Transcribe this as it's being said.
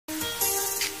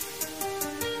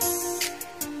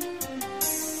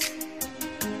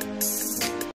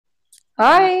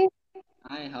Hi, Hi,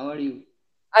 hi, how are you?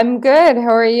 I'm good.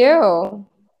 How are you?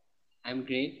 I'm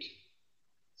great.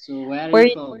 So, where are you Where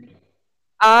from?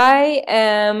 I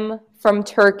am from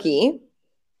Turkey,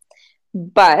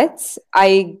 but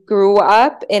I grew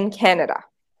up in Canada.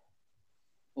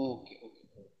 Okay, okay.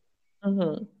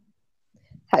 hmm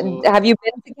So, Have you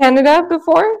been to Canada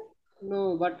before?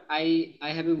 no, but I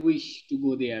have a wish to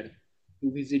go there,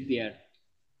 to visit there.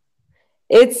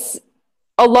 It's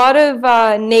a lot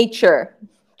of nature,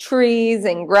 trees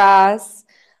and grass.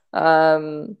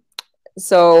 Um,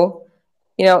 so,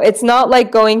 it's not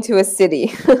like going to a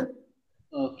city.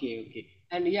 Okay, okay.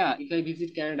 And yeah, if I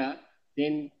visit Canada,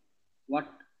 then what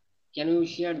can you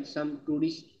share some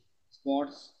tourist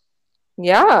spots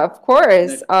Yeah, of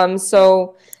course. that, yeah.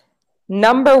 So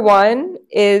number one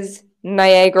is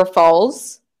Niagara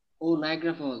Falls. Oh,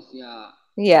 Niagara Falls, yeah.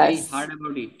 I Yes. heard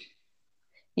about it.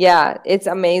 Yeah, it's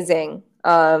amazing.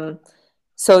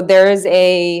 So there's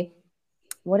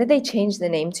what did they change the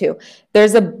name to?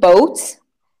 There's a boat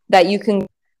that you can,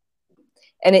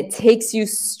 and it takes you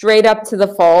straight up to the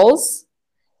falls,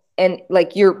 and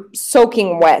like you're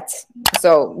soaking wet.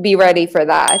 So be ready for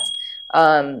that.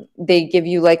 They give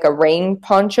you like a rain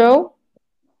poncho,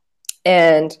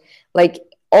 and like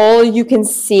all you can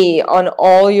see on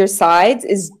all your sides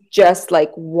is just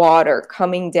like water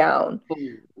coming down.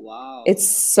 Oh, wow. It's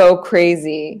so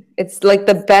crazy. It's like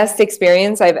the best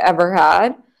experience I've ever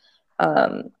had.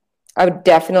 Um, I would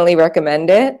definitely recommend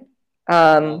it.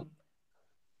 Wow. Um,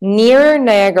 Near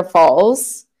Niagara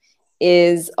Falls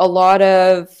is a lot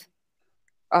of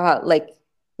like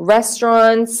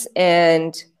restaurants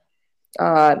and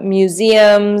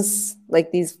museums,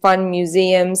 like these fun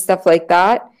museums, stuff like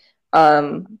that.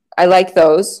 I like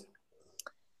those.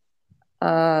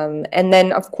 And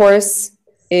then, of course,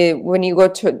 when you go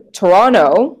to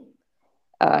Toronto,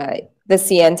 uh, the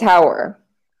CN Tower.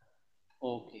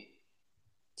 Okay.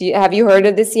 Have you heard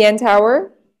of the CN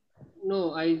Tower?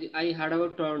 No, I heard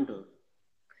about Toronto.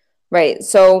 Right.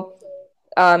 So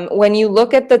when you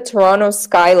look at the Toronto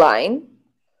skyline,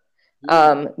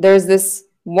 Hmm. there's this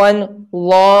one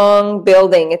long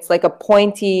building. It's like a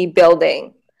pointy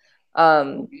building,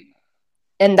 um, Okay.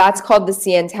 and that's called the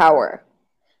CN Tower.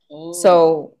 Oh,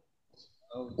 So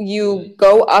oh, you nice.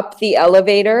 go up the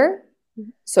elevator.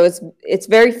 So it's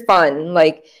very fun.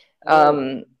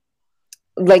 Oh.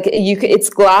 It's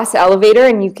glass elevator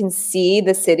and you can see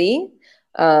the city.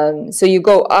 So you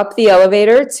go up the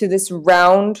elevator to this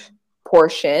round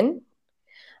portion,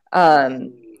 I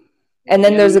um, see. and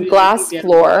then There there's will a be, I think glass there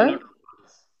will be a lot floor. of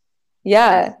cars.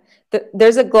 Yes. Yeah,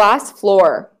 there's a glass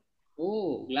floor.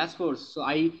 Oh, glass force. So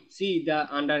I see the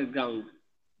underground.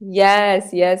 Yes,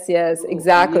 yes, yes, Oh,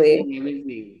 exactly. amazing,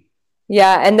 amazing.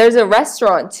 Yeah, and there's a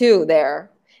restaurant too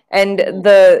there, and Oh,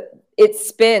 it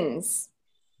spins,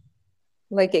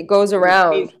 like it goes oh,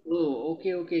 space. around. Oh,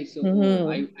 okay, okay. So, oh,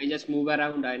 hmm I just move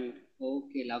around and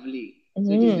okay, lovely.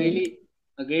 So it is hmm really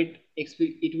a great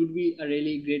it would be a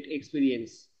really great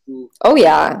experience to Oh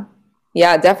yeah,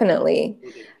 yeah, definitely.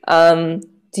 go there. Um,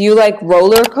 do you like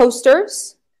roller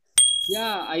coasters?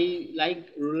 Yeah, I like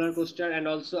roller coaster and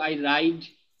also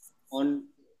on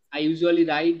I usually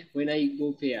ride when I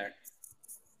go fair.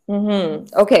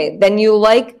 Okay, then you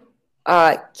like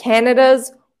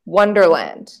Canada's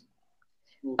Wonderland.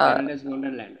 Oh, Uh, Canada's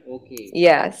Wonderland. Okay.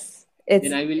 yes,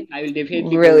 Then it's I will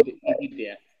definitely really visit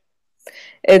there.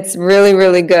 it's really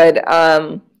really good.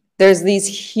 There's these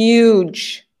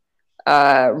huge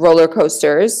roller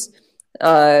coasters.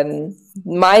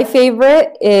 My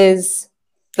favorite is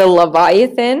the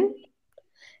Leviathan.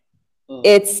 Oh.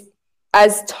 It's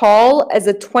as tall as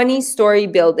a 20-story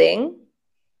building,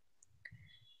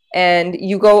 and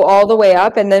you go all the way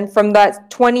up, and then from that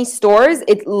 20 stores,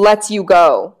 it lets you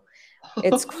go.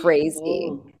 It's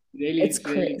crazy. Oh, really, It's it's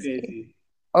really crazy. crazy.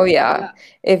 Oh yeah. Yeah,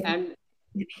 If and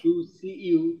to see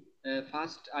you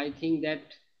first, I think that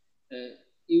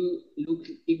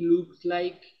it looks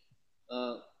like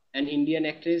uh, an Indian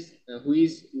actress who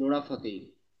is Nora Fatehi.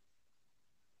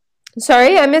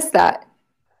 Sorry, I missed that.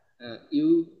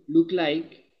 You look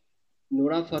like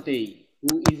Nora Fatehi,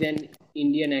 who is an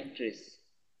Indian actress.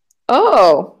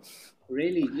 Oh,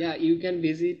 Really? Yeah, you can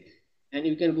visit and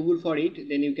you can Google for it.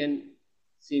 Then you can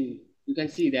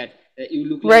see that you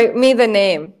look like. write me the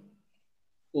name.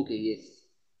 Okay, yes,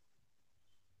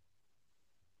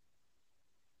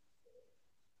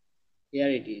 here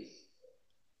it is.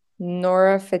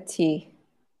 Nora Fatehi.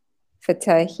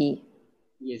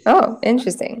 Yes, Oh, yes.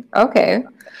 interesting. Okay.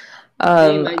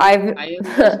 Same. I've I am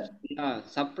just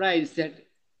surprised that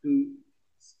to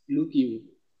look you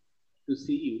to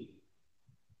see you.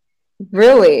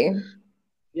 really.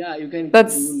 Yeah, you can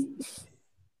That's Google.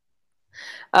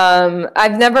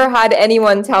 I've never had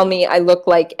anyone tell me I look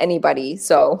like anybody.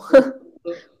 So, So,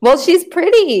 so well, she's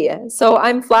pretty. So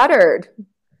I'm flattered.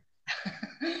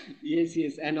 yes,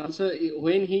 yes, and also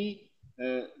when he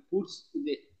puts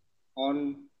the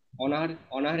on on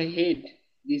her head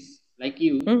this like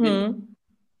you, then Mm-hmm.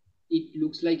 it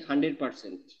looks like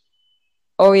 100%.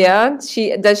 Oh yeah,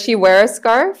 does she wear a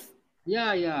scarf?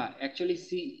 Yeah, yeah. Actually,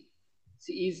 she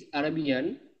is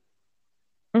Arabian,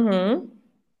 Mm-hmm.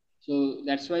 so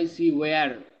that's why she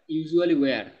usually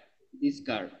wear this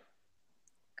scarf.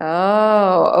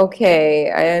 Oh,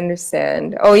 okay. I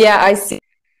understand. Oh yeah, I see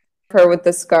her with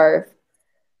the scarf.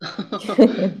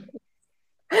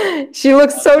 She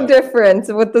looks so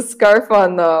different with the scarf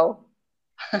on though.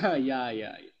 Yeah, yeah,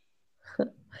 yeah.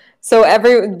 So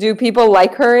do people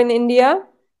like her in India?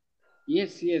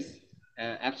 Yes, yes,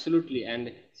 absolutely.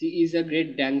 And she is a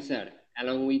great dancer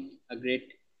along with a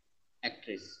great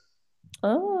actress.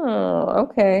 Oh,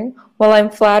 okay. Well, I'm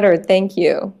flattered. Thank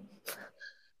you.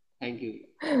 Thank you.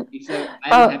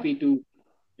 I'm Oh, happy to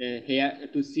hear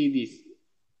to see this.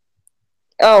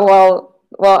 oh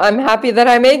well, I'm happy that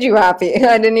I made you happy.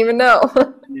 I didn't even know.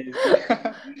 Yes,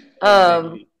 Um,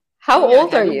 exactly. how So yeah,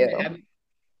 old are have you you? have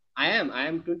I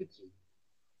am 23.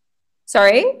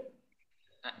 Sorry?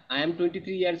 I am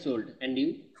 23 years old, and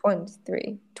you?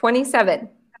 23, 27.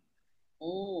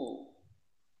 Oh,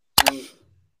 so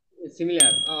similar,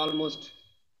 almost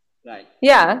right.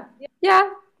 Yeah. Yeah.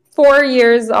 4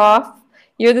 years off.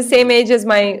 You're the same Mm. age as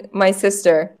my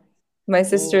sister. My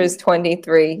sister Oh, is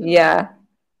 23. Yeah.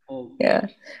 oh, Yeah.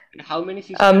 great. And how many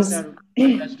Um, sisters or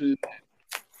brothers do you have?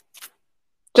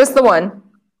 just the one.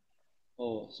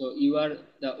 Oh, so you are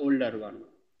the older one.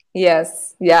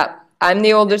 Yes. Yeah. I'm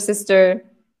the older sister.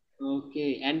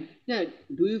 Okay, and yeah,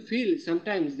 do you feel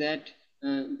sometimes that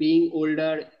being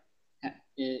older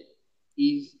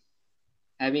is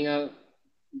having a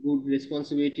good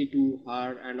responsibility to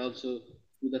her and also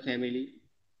to the family?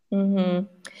 Mm-hmm.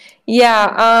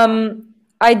 Yeah.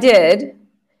 I did.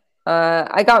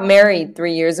 I got married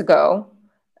 3 years ago,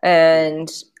 Oh, and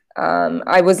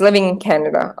I was living in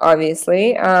Canada,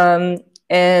 obviously.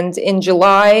 And in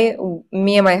July,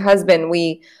 me and my husband,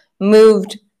 we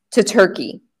moved to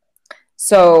Turkey.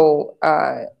 So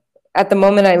at the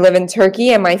moment, I live in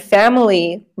Turkey, and my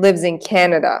family lives in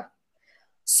Canada.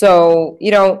 So,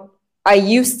 I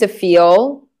used to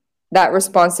feel that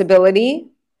responsibility,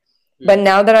 but hmm.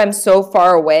 now that I'm so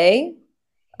far away,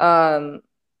 um,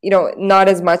 not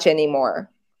as much anymore.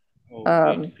 Oh,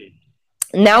 Um, great, great.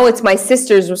 Now it's my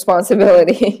sister's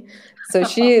responsibility. So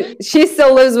she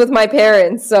still lives with my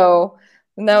parents. So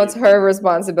now it's Yes, yes. her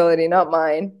responsibility, not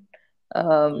mine.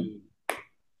 Um, Hmm.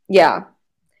 yeah,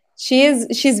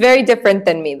 she's very different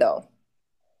than me though.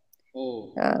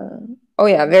 Oh, Uh, oh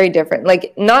yeah, very different.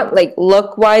 Like not like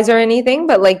look wise or anything,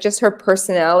 but like just her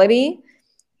personality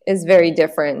is very hmm.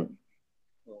 different.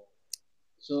 Oh.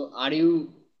 So are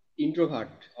you introvert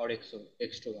or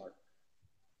extrovert?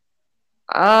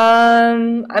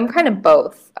 I'm kind of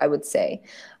both, I would say.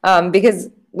 Because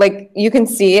like you can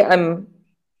see, I'm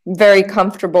very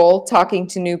comfortable talking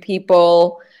to new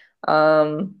people,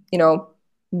 um, you know,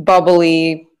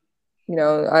 bubbly,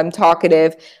 I'm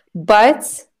talkative,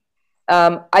 but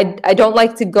I don't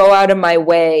like to go out of my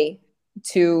way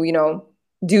to,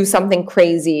 do something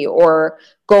crazy or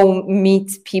go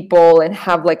meet people and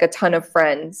have like a ton of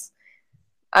friends.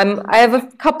 I have a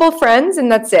couple friends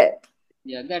and that's it.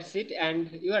 Yeah, that's it, and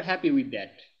you are happy with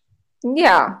that.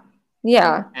 Yeah.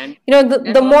 Yeah. And The and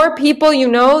also more people you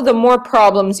know, the more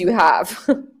problems you have.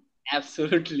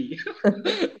 absolutely.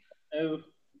 Oh,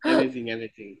 amazing,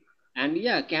 amazing. And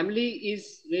yeah, Cambly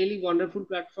is really wonderful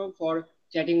platform for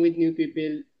chatting with new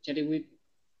people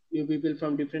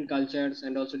from different cultures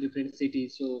and also different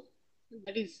cities. So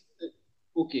that is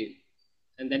okay,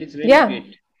 and that is really Yeah.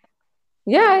 great.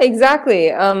 Yeah,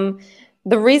 exactly.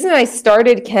 The reason I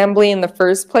started Cambly in the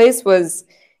first place was,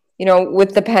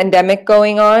 with the pandemic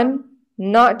going on,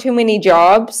 not too many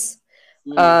jobs.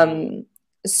 Mm-hmm. Um,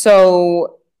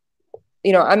 so,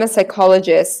 I'm a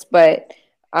psychologist, but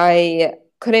I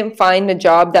couldn't find a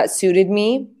job that suited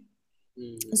me.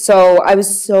 Mm-hmm. So I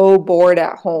was so bored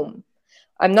at home.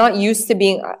 I'm not used to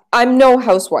I'm no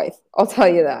housewife. I'll tell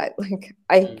you that. Like,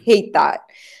 I Mm. hate that.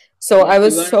 So I Yes,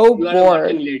 was so you are a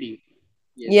working bored. lady.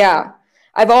 Yes. Yeah.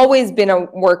 I've always been a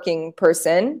working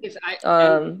person. Yes, I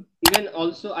and Um, even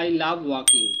also I love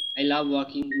walking. I love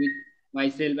walking with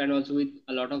myself and also with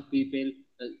a lot of people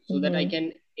so that I mhm.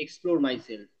 can explore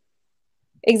myself.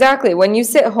 Exactly. When you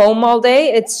sit home all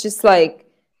day, it's just like,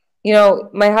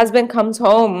 my husband comes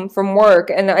home from work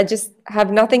and I just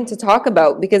have nothing to talk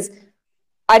about because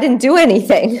I didn't do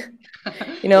anything.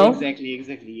 you know? Exactly,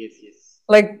 exactly. Yes, yes.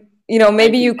 Like, I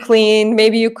maybe feel you that. clean,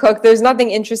 maybe you cook. There's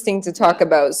nothing interesting to talk Yeah,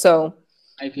 about. So,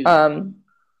 I feel that. um,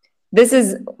 this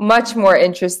is much more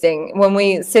interesting. When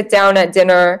we sit down at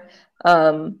dinner,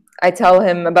 I tell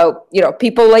him about,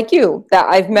 people like you that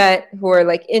I've met who are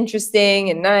like interesting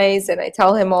and nice, and I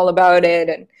tell him all about it.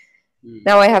 And Hmm.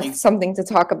 now I have Ex- something to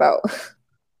talk about.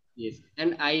 Yes,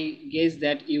 and I guess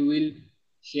that you will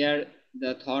share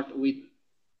the thought with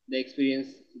the experience.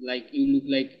 Like you look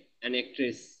like an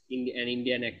actress, in an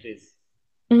Indian actress.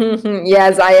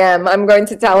 Yes, I am. I'm going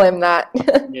to tell him that.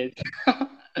 Yes.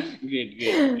 Great,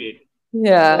 great, great. And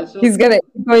Yeah, also, he's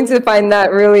going to find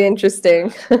that really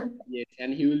interesting. yes,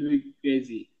 and he will be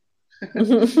crazy.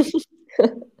 Do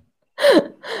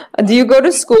But you go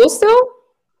to school still?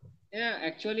 yeah,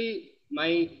 actually,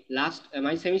 my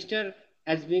semester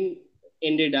has been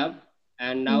ended up,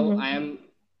 and now I Hmm. am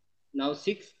now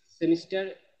sixth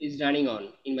semester is running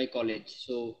on in my college.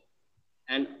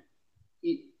 And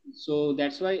i- so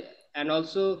that's why, and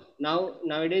also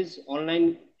nowadays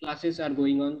online classes are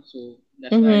going on, so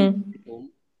that's why I'm Hmm. at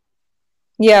home.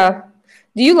 Yeah.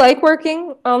 Do you like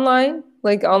working online,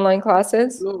 like online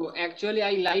classes? No, actually,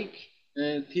 I like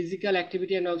physical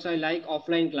activity, and also I like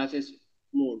offline classes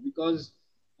more because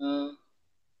uh,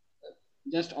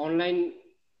 just online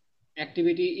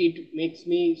activity it makes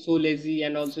me so lazy,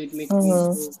 and also it makes me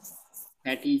Hmm. so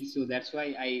fatigued. So that's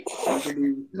why I want to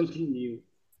do something new.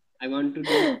 I want to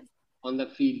do on the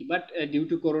field, but due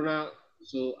to Corona,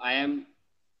 so I am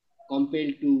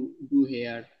compelled to do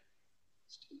here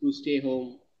to stay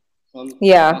home from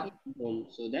Yeah. working from home.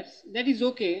 So that is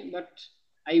okay, but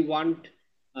I want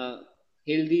a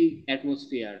healthy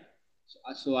atmosphere.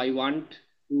 So I want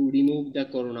to remove the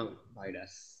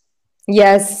coronavirus.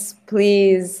 Yes,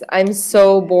 please. I'm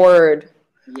so bored.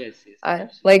 Yes, yes, I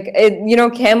absolutely. like it,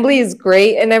 Cambly is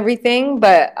great and everything,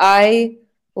 but I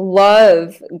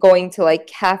love going to like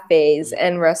cafes Mm.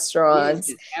 and Yes, restaurants.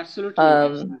 yes, absolutely,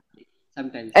 Um, absolutely.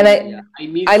 Sometimes, and yeah, I yeah. I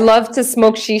I miss. love to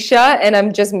smoke shisha and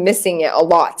I'm just missing it a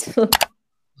lot.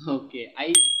 Okay,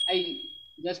 I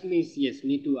just miss. Yes,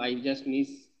 me too. I just miss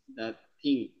the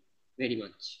thing very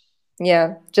much.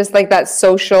 Yeah, just like that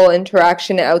social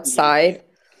interaction Yes, yes, outside. yes,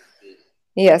 yes.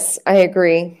 Yes, I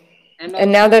agree. And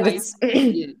And now also, that I it's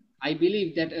yeah, I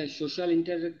believe that a social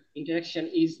interaction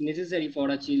is necessary for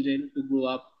a children to grow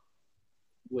up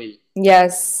well.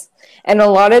 yes. And a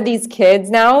lot of these kids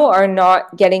now are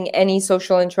not getting any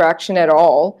social interaction at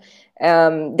all.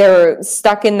 They're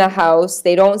stuck in the house.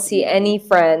 They don't see Mhm. any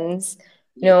friends.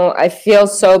 Yes, yes. I feel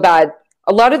so bad.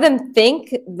 A lot of them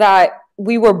think that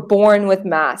we were born with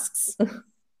masks,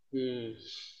 Hmm.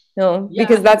 Yeah,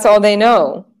 because that's all they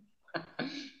know.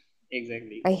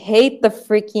 exactly. I hate the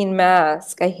freaking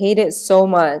mask. I hate it so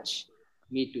much.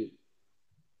 Me too.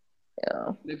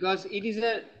 Yeah. Because it is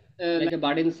a like a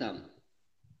burdensome.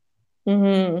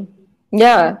 Hmm.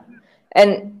 Yeah.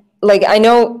 And like I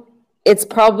know it's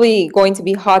probably going to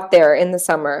be hot there in the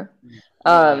summer. Yeah,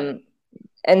 yeah. Um,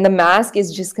 and the mask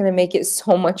is just going to make it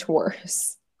so much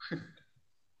worse.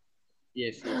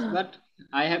 Yes, yes. But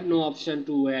I have no option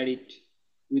to wear it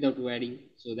without wearing,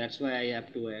 so that's why I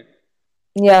have to wear.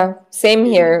 Yeah, same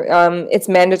Daily. here. It's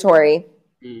mandatory.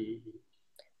 Mhm.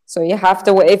 So you have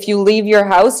to, if you leave your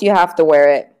house, you have to wear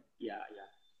it. Yeah,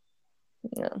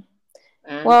 yeah. Yeah.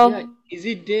 And yeah, Well, is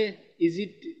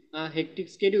it a hectic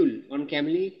schedule on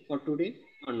Camly for today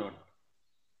or not?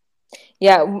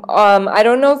 yeah. I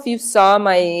don't know if you saw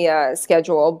my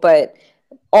schedule, but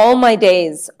all my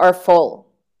days are full.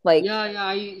 Like, Yeah, yeah,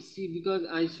 I see because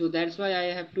I so that's why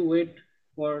I have to wait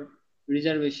for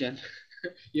reservation.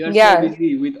 You are so yeah,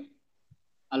 busy with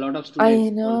a lot of I students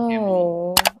on Camly.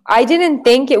 know. I didn't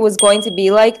think it was going to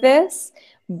be like this,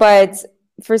 but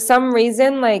for some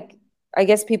reason, like, I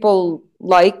guess people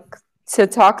like to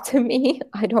talk to me.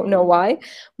 I don't know Mhm. why,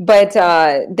 but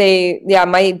yeah,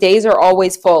 my days are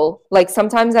always full. Like,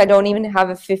 sometimes I don't even have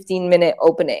a 15-minute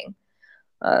opening.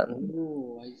 Um,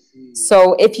 Oh, I see.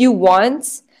 so if you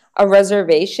want a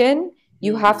reservation,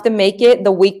 you have Hmm. to make it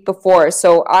the week before.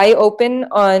 So I open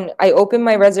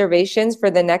my reservations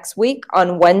for the next week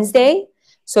on Wednesday.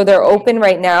 So they're Okay. open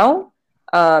right now.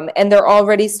 And they're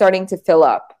already starting to fill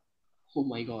up. Oh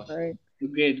my gosh. Right.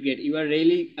 Great, great. You are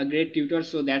really a great tutor,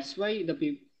 so that's why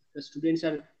the students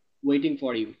are waiting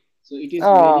for you. So it is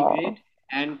really Oh, great.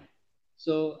 And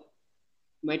so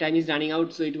my time is running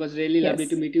out, so it was really lovely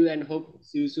to yes. meet you and hope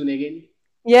see you soon again.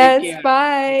 Take Yes, care. Take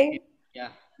bye. care. Yeah,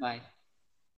 bye.